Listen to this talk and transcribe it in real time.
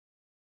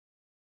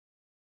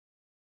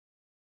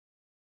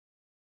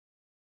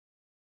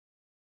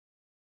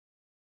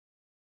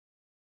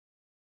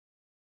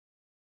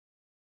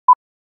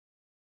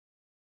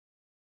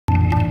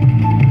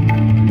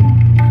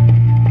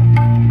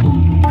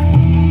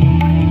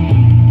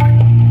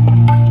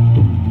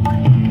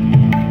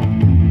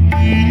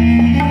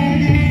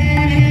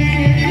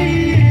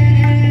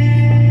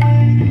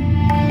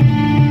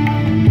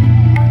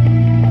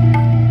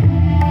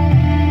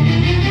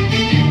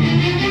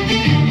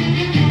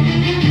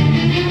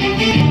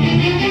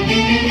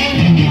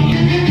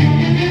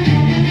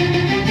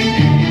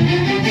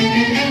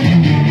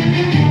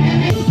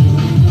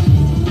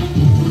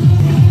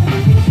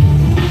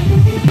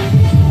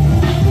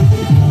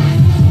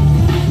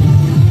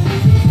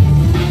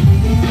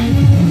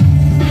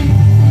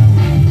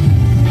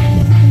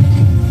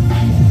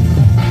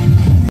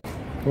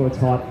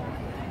hot.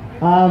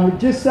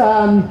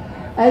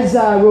 As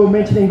we were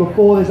mentioning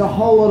before, there's a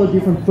whole lot of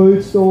different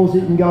food stalls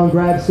that you can go and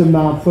grab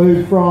some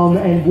food from,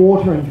 and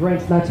water and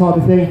drinks and that type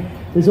of thing.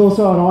 There's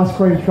also an ice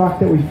cream truck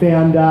that we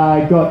found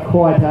got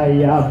quite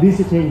a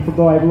visiting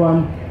by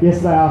everyone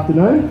yesterday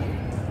afternoon,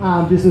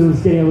 just as it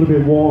was getting a little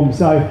bit warm.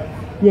 So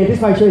yeah,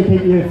 just make sure you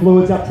keep your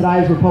fluids up today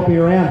as we're popping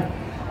around.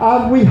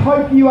 We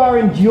hope you are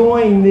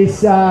enjoying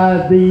this,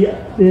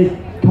 the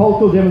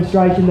cultural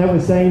demonstration that we're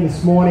seeing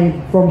this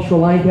morning from Sri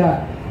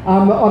Lanka.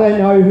 I don't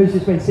know who's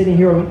just been sitting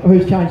here or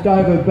who's changed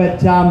over, but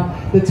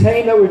the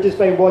team that we've just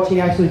been watching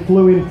actually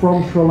flew in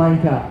from Sri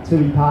Lanka to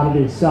be part of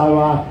this. So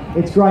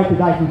it's great that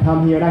they can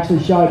come here and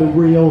actually show the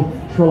real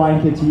Sri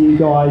Lanka to you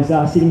guys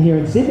sitting here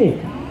in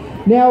Sydney.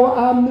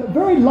 Now,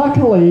 very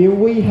luckily,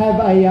 we have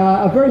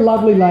a very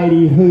lovely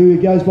lady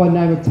who goes by the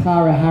name of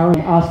Tara Harris.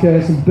 Ask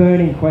her some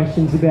burning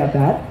questions about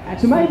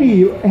that. So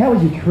maybe, how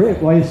was your trip?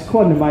 Well, it's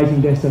quite an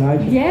amazing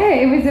destination. Yeah,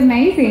 it was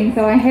amazing.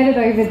 So I headed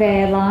over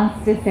there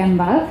last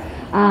December.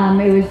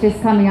 It was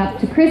just coming up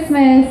to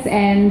Christmas,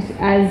 and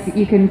as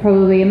you can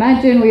probably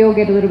imagine, we all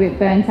get a little bit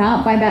burnt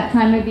out by that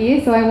time of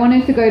year. So I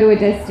wanted to go to a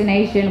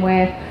destination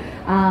where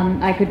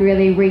I could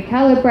really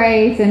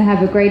recalibrate and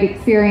have a great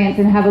experience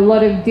and have a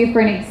lot of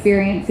different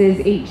experiences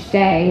each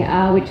day,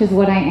 which is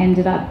what I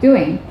ended up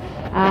doing.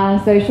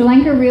 So Sri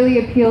Lanka really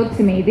appealed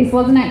to me. This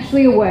wasn't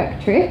actually a work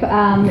trip.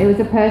 It was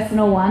a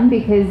personal one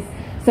because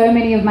so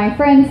many of my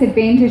friends had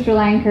been to Sri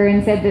Lanka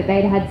and said that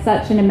they'd had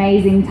such an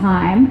amazing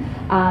time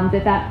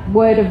that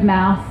word of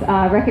mouth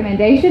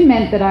recommendation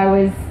meant that I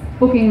was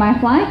booking my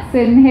flights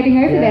and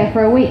heading over there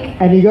for a week.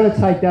 And you've got to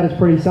take that as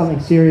pretty something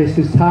serious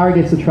because Tara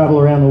gets to travel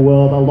around the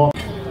world a lot.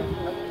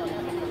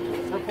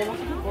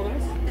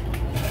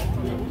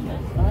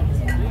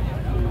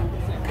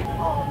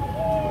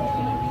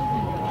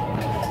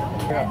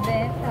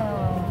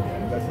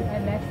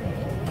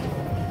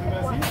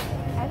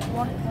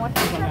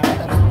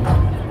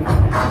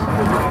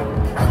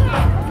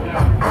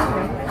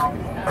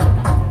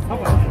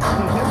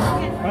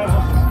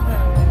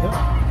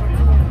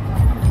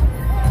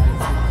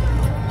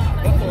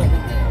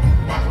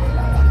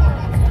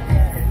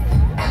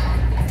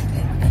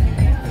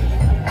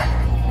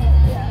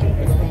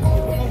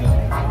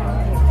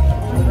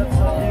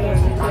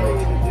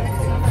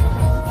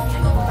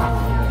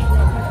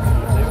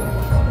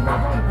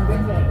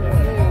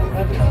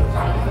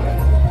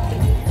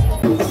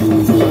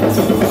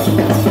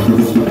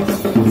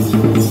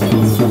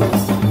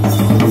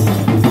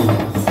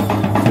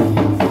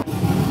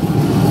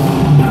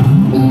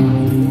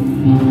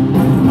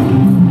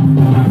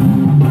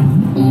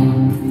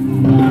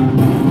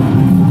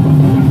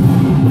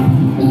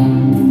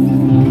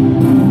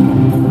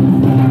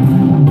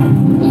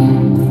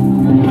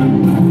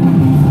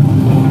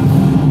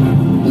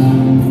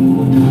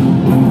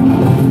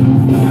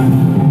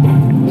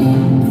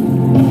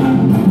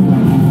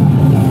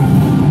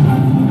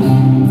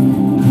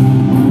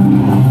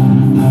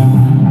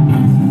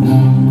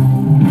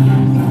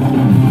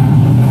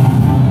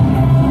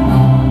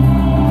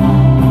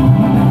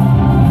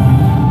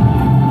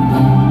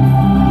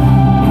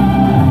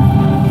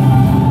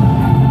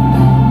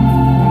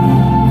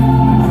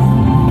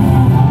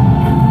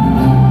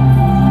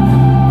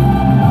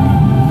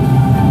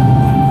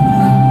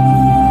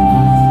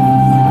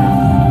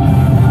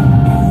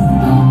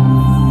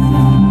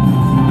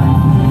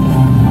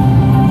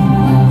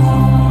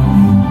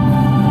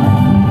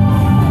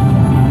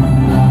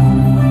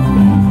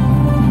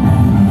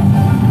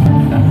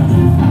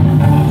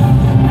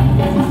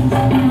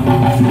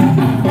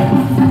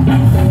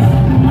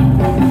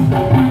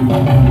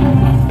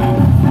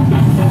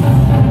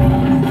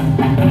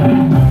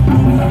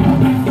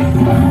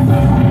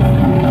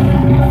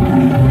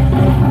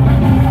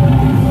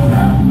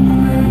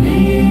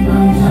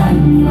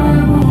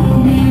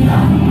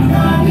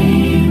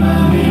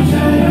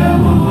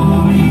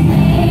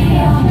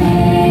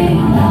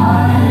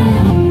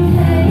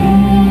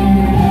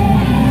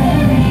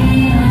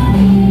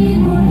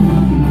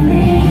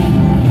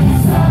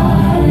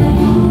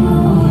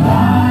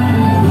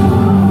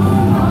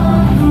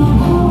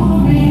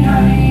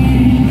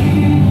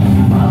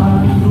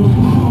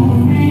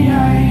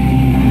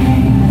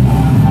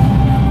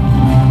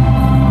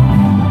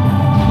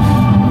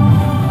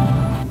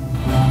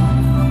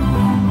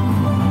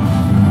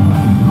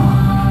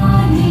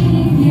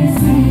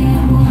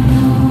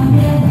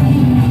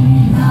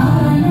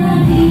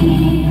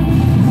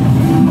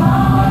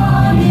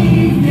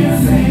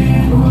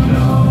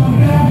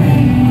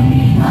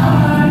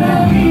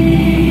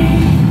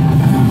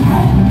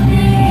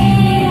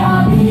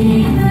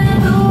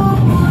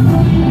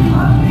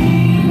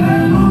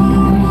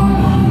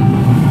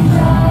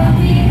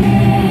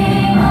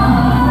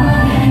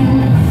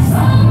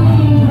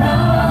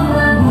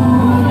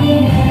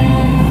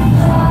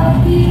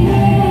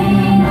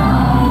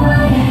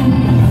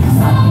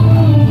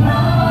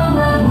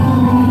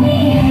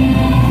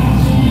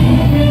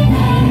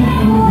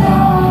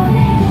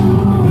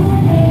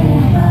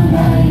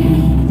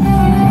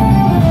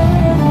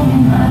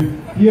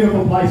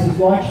 places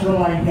like Sri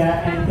Lanka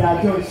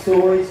and doing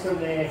stories from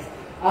there.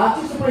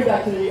 Just to bring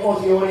back to the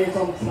Aussie audience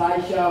on the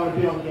Today Show and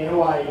a bit on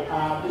Getaway,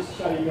 just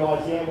to show you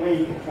guys where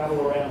you can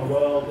travel around the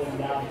world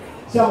and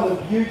some of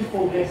the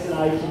beautiful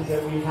destinations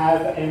that we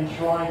have, and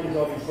Sri Lanka is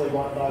obviously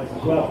one of those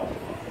as well.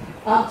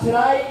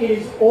 Today it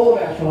is all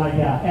about Sri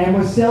Lanka, and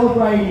we're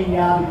celebrating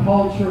the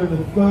culture and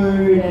the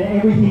food and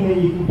everything that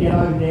you can get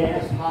over there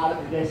as part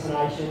of the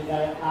destination.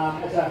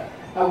 As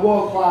a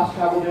world-class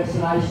travel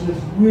destination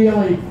that's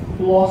really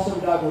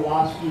blossomed over the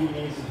last few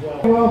years as well.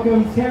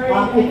 Welcome, Terry.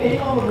 If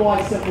anyone would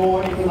like some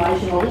more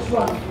information, I'll just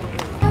run through